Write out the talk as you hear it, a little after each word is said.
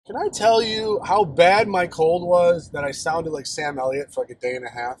Can I tell you how bad my cold was that I sounded like Sam Elliott for like a day and a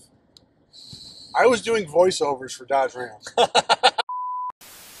half? I was doing voiceovers for Dodge Ram.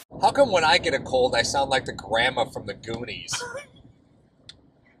 How come when I get a cold, I sound like the grandma from the Goonies?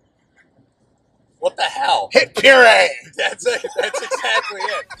 What the hell? Hit puree! That's it. That's exactly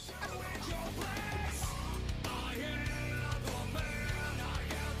it.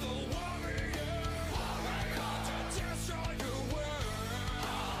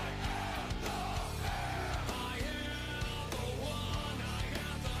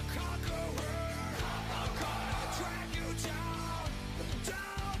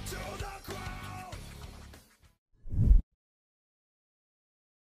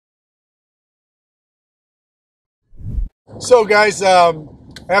 So, guys,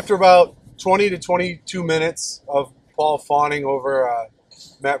 after about 20 to 22 minutes of Paul fawning over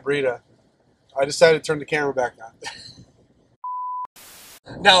Matt Breida, I decided to turn the camera back on.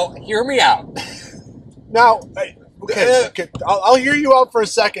 Now, hear me out. Now, okay, I'll hear you out for a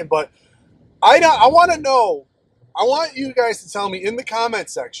second, but I want to know. I want you guys to tell me in the comment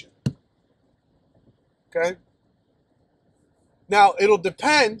section. Okay. Now it'll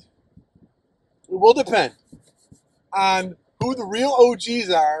depend. It will depend on who the real OGs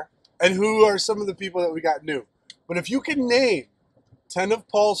are and who are some of the people that we got new. But if you can name 10 of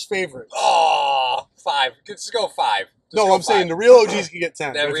Paul's favorites. Oh, 5. Let's go 5. I'm saying the real OGs can get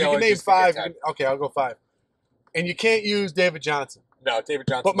 10. The But if you real can name OGs can 5, get 10. okay, I'll go 5. And you can't use David Johnson. No, David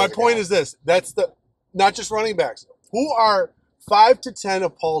Johnson. But my point is this. That's not just running backs. Who are 5 to 10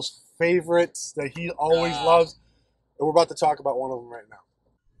 of Paul's favorites that he always loves? And we're about to talk about one of them right now.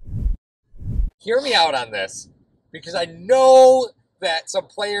 Hear me out on this, because I know that some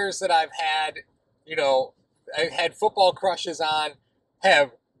players that I've had, I've had football crushes on,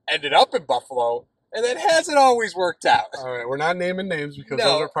 have ended up in Buffalo, and that hasn't always worked out. All right, we're not naming names because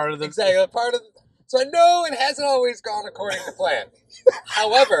those are part of the... Exactly, so I know it hasn't always gone according to plan.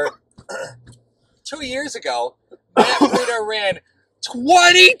 However, 2 years ago, Matt Breida ran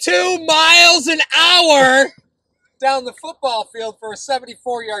 22 miles an hour down the football field for a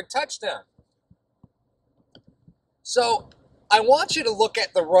 74-yard touchdown. So I want you to look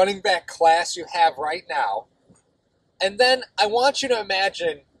at the running back class you have right now, and then I want you to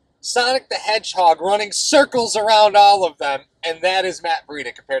imagine Sonic the Hedgehog running circles around all of them, and that is Matt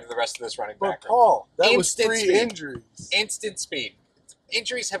Breida compared to the rest of this running back. But Paul, that was Instant 3 speed. injuries. Instant speed.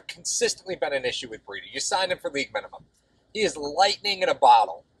 Injuries have consistently been an issue with Breida. You signed him for league minimum. He is lightning in a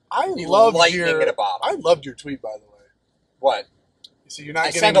bottle. I loved your tweet, by the way. What? So you're not I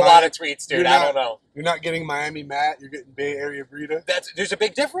getting send a lot of tweets, dude. I don't know. You're not getting Miami Matt. You're getting Bay Area Breida. There's a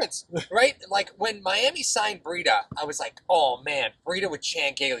big difference, right? Like when Miami signed Breida, I was like, oh man, Breida with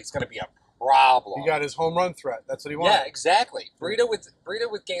Chan Gailey's going to be a problem. He got his home run threat. That's what he wanted. Yeah, exactly. Breida with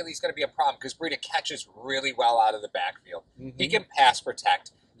Gailey's going to be a problem because Breida catches really well out of the backfield. Mm-hmm. He can pass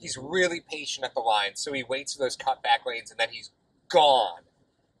protect. He's really patient at the line, so he waits for those cutback lanes, and then he's gone.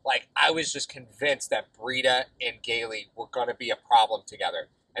 Like, I was just convinced that Breida and Gailey were going to be a problem together,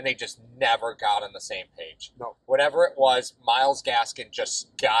 and they just never got on the same page. No. Whatever it was, Myles Gaskin just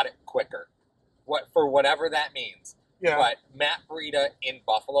got it quicker, for whatever that means. Yeah. But Matt Breida in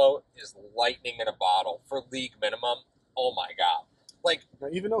Buffalo is lightning in a bottle for league minimum. Oh, my God. Like, now,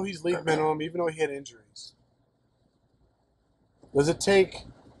 even though he's league minimum, even though he had injuries, does it take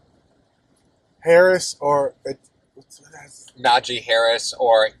Harris or... Najee Harris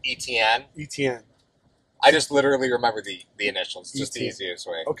or ETN. ETN. I just literally remember the initials. It's just the easiest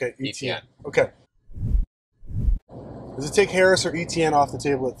way. Okay, ETN. Okay. Does it take Harris or ETN off the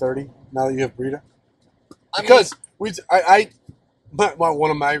table at 30 now that you have Breida? Because one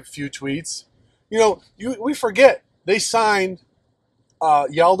of my few tweets, we forget they signed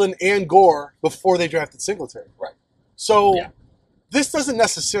Yeldon and Gore before they drafted Singletary. Right. So this doesn't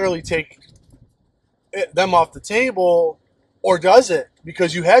necessarily take them off the table, or does it?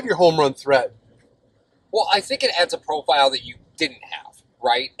 Because you have your home run threat. Well, I think it adds a profile that you didn't have,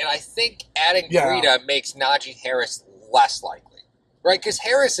 right? And I think adding Breida makes Najee Harris less likely, right? Because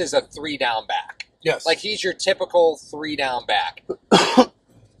Harris is a 3-down back. Yes. Like, he's your typical 3-down back.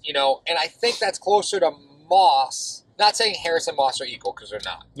 And I think that's closer to Moss. Not saying Harris and Moss are equal, because they're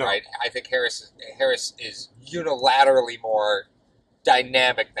not, right? I think Harris is unilaterally more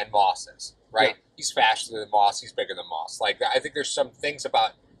dynamic than Moss is, right? Yeah. He's faster than Moss. He's bigger than Moss. Like, I think there's some things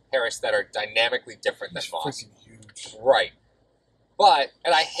about Harris that are dynamically different than Moss. Freaking huge. Right.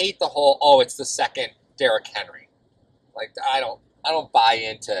 And I hate the whole, it's the second Derrick Henry. Like, I don't buy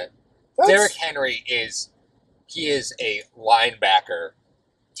into... Derrick Henry is a linebacker.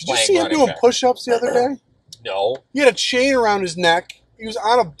 Did you see him doing push-ups the other day? No. He had a chain around his neck. he was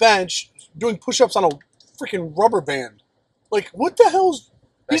on a bench doing push-ups on a freaking rubber band. Like, what the hell's...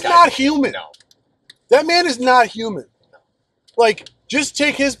 He's not human. No. That man is not human. No. Like, just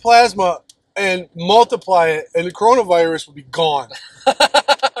take his plasma and multiply it, and the coronavirus will be gone.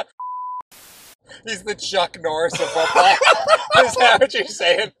 He's the Chuck Norris of football. Is that what you're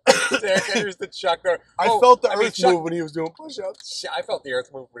saying? Derrick Henry's the Chuck Norris. I felt the earth move when he was doing push-ups. I felt the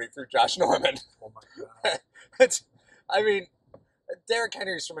earth move when he threw Josh Norman. Oh, my God. Derrick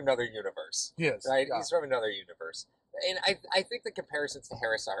Henry's from another universe. Yes. Right? Yeah. He's from another universe. And I think the comparisons to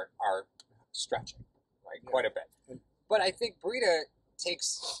Harris are stretching, right? Yeah. Quite a bit. But I think Breida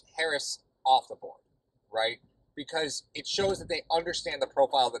takes Harris off the board, right? Because it shows that they understand the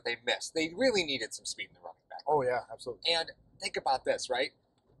profile that they missed. They really needed some speed in the running back. Oh, yeah, absolutely. And think about this, right?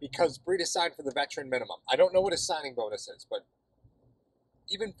 Because Breida signed for the veteran minimum. I don't know what his signing bonus is, but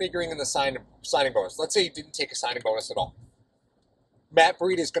even figuring in the signing bonus, let's say he didn't take a signing bonus at all. Matt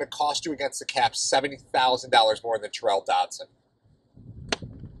Breida is going to cost you against the cap $70,000 more than Terrell Dodson.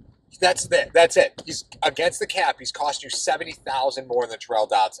 That's it. He's against the cap. He's cost you $70,000 more than Terrell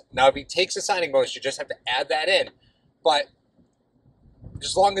Dodson. Now, if he takes a signing bonus, you just have to add that in. But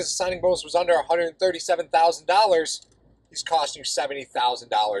as long as the signing bonus was under $137,000, he's costing you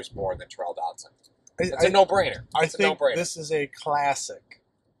 $70,000 more than Terrell Dodson. It's a no-brainer. I think this is a classic.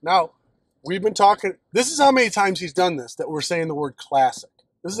 Now, we've been talking. This is how many times he's done this that we're saying the word classic.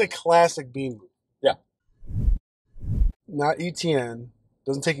 This is a classic Bean move. Yeah. Not ETN.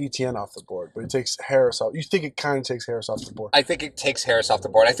 Doesn't take ETN off the board, but it takes Harris off. You think it kind of takes Harris off the board? I think it takes Harris off the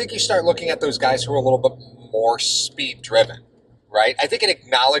board. I think you start looking at those guys who are a little bit more speed-driven, right? I think it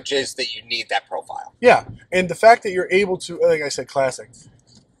acknowledges that you need that profile. Yeah, and the fact that you're able to, like I said, classic.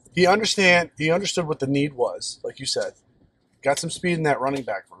 He understood what the need was, like you said. Got some speed in that running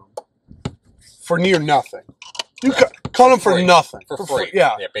back room for near nothing. You cut him for nothing. For free.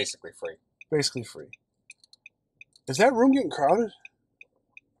 Yeah, basically free. Basically free. Is that room getting crowded?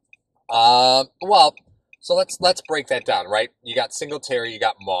 Well, so let's break that down, right? You got Singletary, you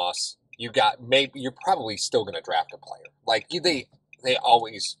got Moss, you got you're probably still going to draft a player. Like they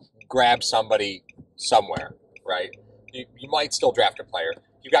always grab somebody somewhere, right? You might still draft a player.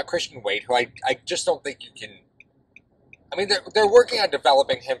 You got Christian Wade, who I just don't think you can. I mean, they're working on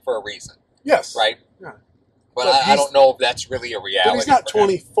developing him for a reason. Yes. Right. Yeah. But I don't know if that's really a reality. But he's not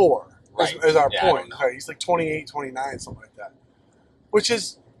 24. Right. Is our point. Right. He's like 28, 29, something like that. Which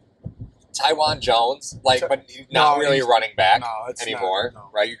is. Tywan Jones, but not really a running back anymore, not, no.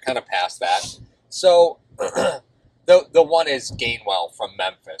 Right? You're kind of past that. So the one is Gainwell from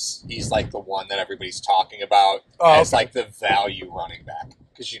Memphis. He's like the one that everybody's talking about as like the value running back,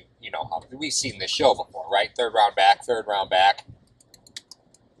 because you know how we've seen this show before, right? Third round back,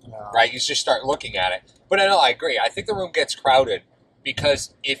 right? You just start looking at it. But I agree. I think the room gets crowded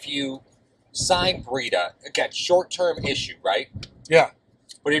because if you sign Breida, again, short term issue, right? Yeah.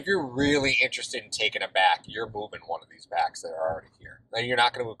 But if you're really interested in taking a back, you're moving one of these backs that are already here. Now, you're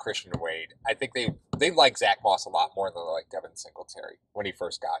not going to move Christian Wade. I think they like Zach Moss a lot more than they like Devin Singletary when he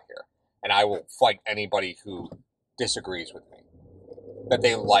first got here. And I will fight anybody who disagrees with me that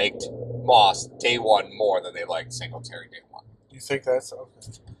they liked Moss day one more than they liked Singletary day one. You think that's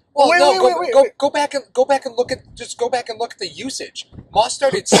okay? Well, go back and look at the usage. Moss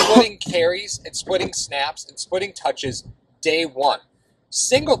started splitting carries and splitting snaps and splitting touches day one.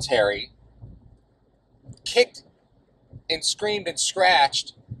 Singletary kicked and screamed and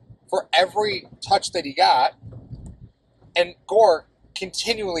scratched for every touch that he got, and Gore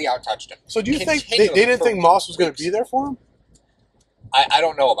continually outtouched him. So do you think they didn't think Moss was going to be there for him? I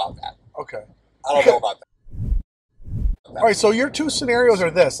don't know about that. Okay. I don't know about that. All right, so your two scenarios are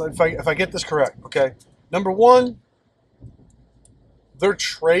this, if I get this correct, okay? Number one, they're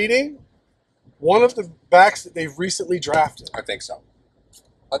trading one of the backs that they've recently drafted. I think so.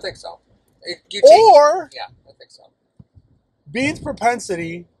 I think so. I think so. Bean's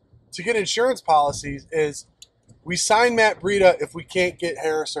propensity to get insurance policies is we sign Matt Breida if we can't get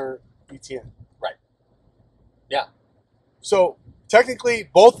Harris or ETN. Right. Yeah. So technically,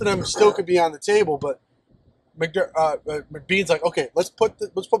 both of them still could be on the table, but McBean's like, okay, let's put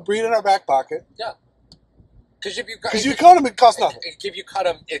Breida in our back pocket. Yeah. Because if you cut him, it costs nothing. If you cut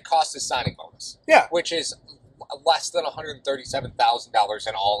him, it costs his signing bonus. Yeah. Which is less than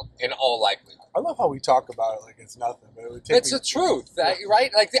 $137,000 in all likelihood. I love how we talk about it like it's nothing, but it's the truth,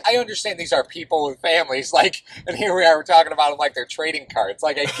 right? Like I understand these are people with families, and here we are, we're talking about them like they're trading cards.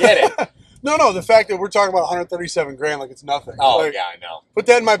 Like I get it. No, the fact that we're talking about $137,000 like it's nothing. Oh yeah, I know. Put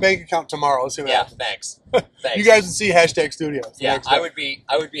that in my bank account tomorrow. Let's see what happens. Thanks. You guys would see hashtag studios. Yeah, I would be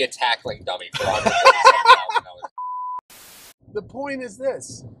a tackling dummy for $137,000. the point is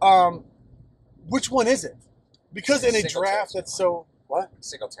this. Which one is it? Because in a draft that's so... What?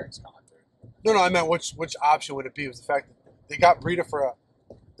 Singletary's gone, dude. No, I meant which option would it be? It was the fact that they got Breida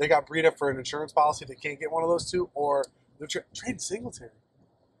for an insurance policy. They can't get one of those two, or they're trading Singletary.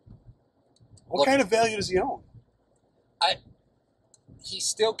 What kind of value does he own? He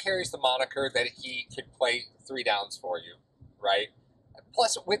still carries the moniker that he could play 3 downs for you, right?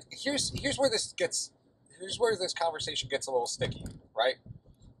 Plus, here's where this conversation gets a little sticky, right?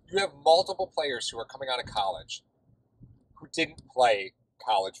 You have multiple players who are coming out of college who didn't play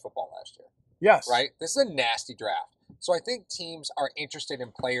college football last year. Yes. Right? This is a nasty draft. So I think teams are interested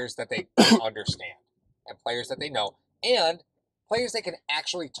in players that they understand and players that they know and players they can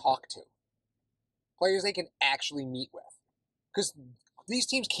actually talk to. Players they can actually meet with. Because these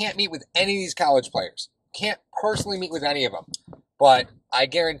teams can't meet with any of these college players. Can't personally meet with any of them. But I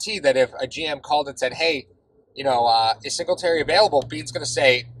guarantee that if a GM called and said, hey, is Singletary available? Bean's going to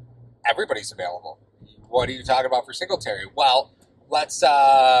say, everybody's available. What are you talking about for Singletary? Well,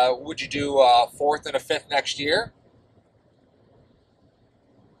 would you do a 4th and a 5th next year?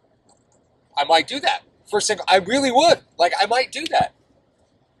 I might do that for I really would. I might do that.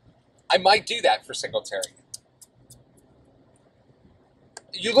 I might do that for Singletary.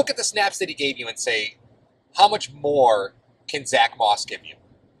 You look at the snaps that he gave you and say, how much more can Zach Moss give you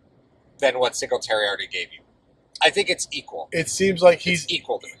than what Singletary already gave you? I think it's equal. It seems like he's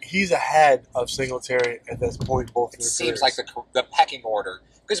equal to me. He's ahead of Singletary at this point. Both. It seems careers. Like the pecking order,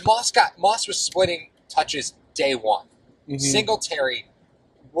 because Moss was splitting touches day one. Mm-hmm. Singletary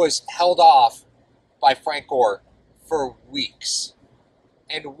was held off by Frank Gore for weeks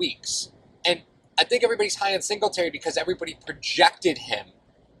and weeks, and I think everybody's high on Singletary because everybody projected him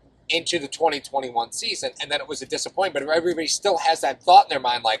into the 2021 season, and then it was a disappointment. But everybody still has that thought in their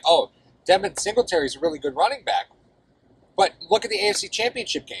mind, like, oh, Devin Singletary is a really good running back. But look at the AFC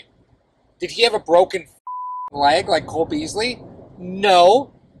Championship game. Did he have a broken leg like Cole Beasley?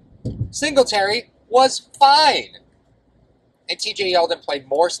 No. Singletary was fine. And TJ Yeldon played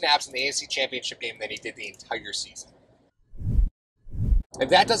more snaps in the AFC Championship game than he did the entire season. If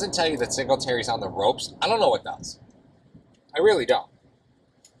that doesn't tell you that Singletary's on the ropes, I don't know what does. I really don't.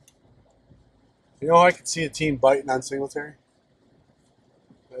 I could see a team biting on Singletary.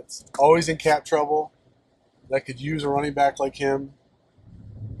 That's always in cap trouble. That could use a running back like him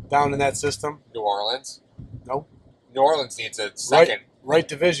down in that system. New Orleans? Nope. New Orleans needs a second. Right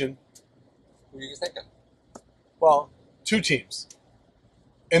division. Who are you thinking? Well, 2 teams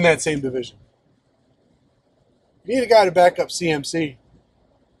in that same division. You need a guy to back up CMC.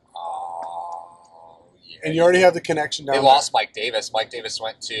 Oh, yeah. And you already have the connection down there. They lost Mike Davis. Mike Davis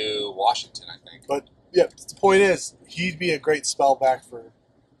went to Washington, I think. But, yeah, the point is, he'd be a great spell back for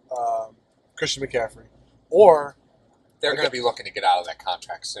Christian McCaffrey. Or they're going to be looking to get out of that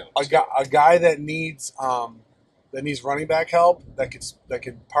contract soon. A guy that needs running back help that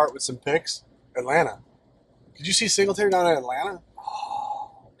could part with some picks. Atlanta. Could you see Singletary down in Atlanta?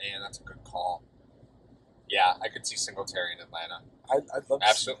 Oh man, that's a good call. Yeah, I could see Singletary in Atlanta. I'd love to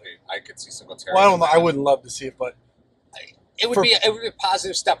absolutely. See I could see Singletary. Well, I don't know. I wouldn't love to see it, but it would be a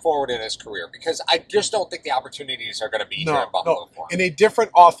positive step forward in his career because I just don't think the opportunities are going to be here in Buffalo for him. In a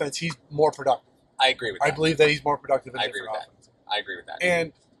different offense, he's more productive. I agree with that. I believe that he's more productive in a different offense. I agree with that.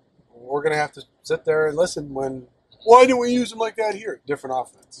 And we're going to have to sit there and listen when, why do we use him like that here? Different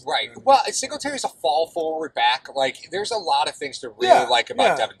offense. Right. Well, Singletary's a fall forward back. There's a lot of things to really like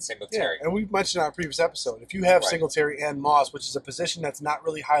about Devin Singletary. Yeah. And we mentioned on a previous episode, if you have Singletary and Moss, which is a position that's not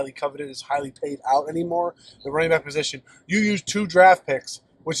really highly coveted, is highly paid out anymore, the running back position, you use 2 draft picks,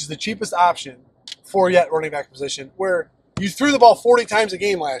 which is the cheapest option for yet running back position, where you threw the ball 40 times a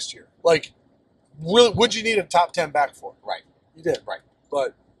game last year. Would you need a top 10 back for? Right. You did. Right.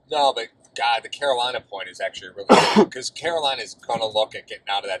 But God, the Carolina point is actually really good because Carolina is going to look at getting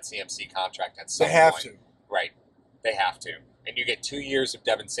out of that CMC contract at some point. They have to. Right. They have to. And you get 2 years of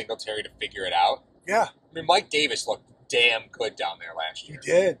Devin Singletary to figure it out. Yeah. I mean, Mike Davis looked damn good down there last year.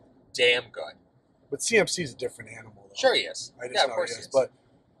 He did. Damn good. But CMC is a different animal, though. Sure he is. Of course he is. But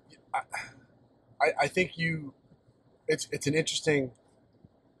I think it's an interesting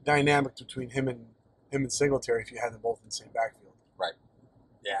dynamic between him and Singletary if you had them both in the same backfield. Right.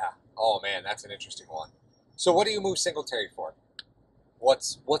 Yeah. Oh man, that's an interesting one. So what do you move Singletary for?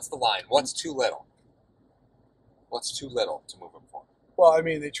 What's the line? What's too little? What's too little to move him for? Well, I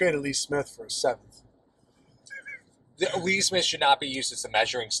mean, they traded Lee Smith for a 7th. Lee Smith should not be used as a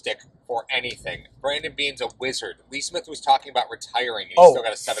measuring stick for anything. Brandon Beane's a wizard. Lee Smith was talking about retiring, and he's still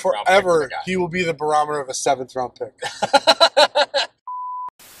got a 7th round pick. Forever, he will be the barometer of a 7th round pick.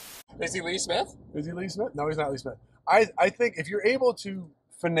 Is he Lee Smith? Is he Lee Smith? No, he's not Lee Smith. I think if you're able to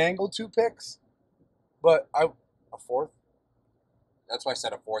finagle 2 picks, but a 4th. That's why I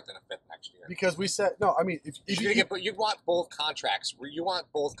said a 4th and a 5th next year. Because we said no. I mean, if you want both contracts, you want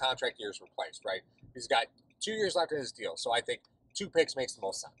both contract years replaced, right? He's got 2 years left in his deal, so I think 2 picks makes the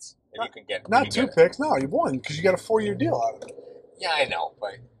most sense. And you can get not 2 picks. No, you won because you got a 4-year deal out of it. Yeah, I know,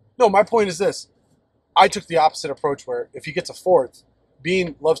 but no. My point is this: I took the opposite approach, where if he gets a 4th,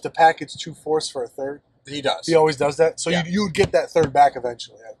 Bean loves to package 2 4ths for a 3rd. He does. He always does that. So you would get that 3rd back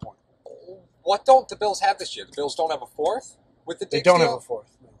eventually at a point. What don't the Bills have this year? The Bills don't have a 4th with the Diggs They don't deal? have a 4th.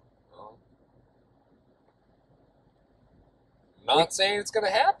 No. Not saying it's going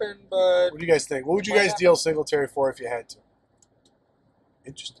to happen, but what do you guys think? What would you guys deal Singletary for if you had to?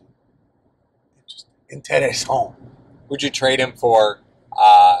 Interesting. In today's home. Would you trade him for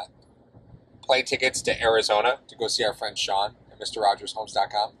plane tickets to Arizona to go see our friend Sean at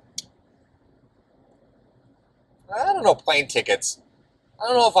MrRogersHomes.com? I don't know, plane tickets. I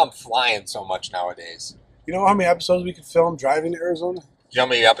don't know if I'm flying so much nowadays. You know how many episodes we could film driving to Arizona? You know how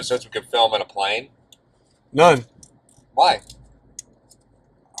many episodes we could film in a plane? None. Why?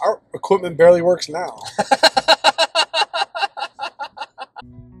 Our equipment barely works now.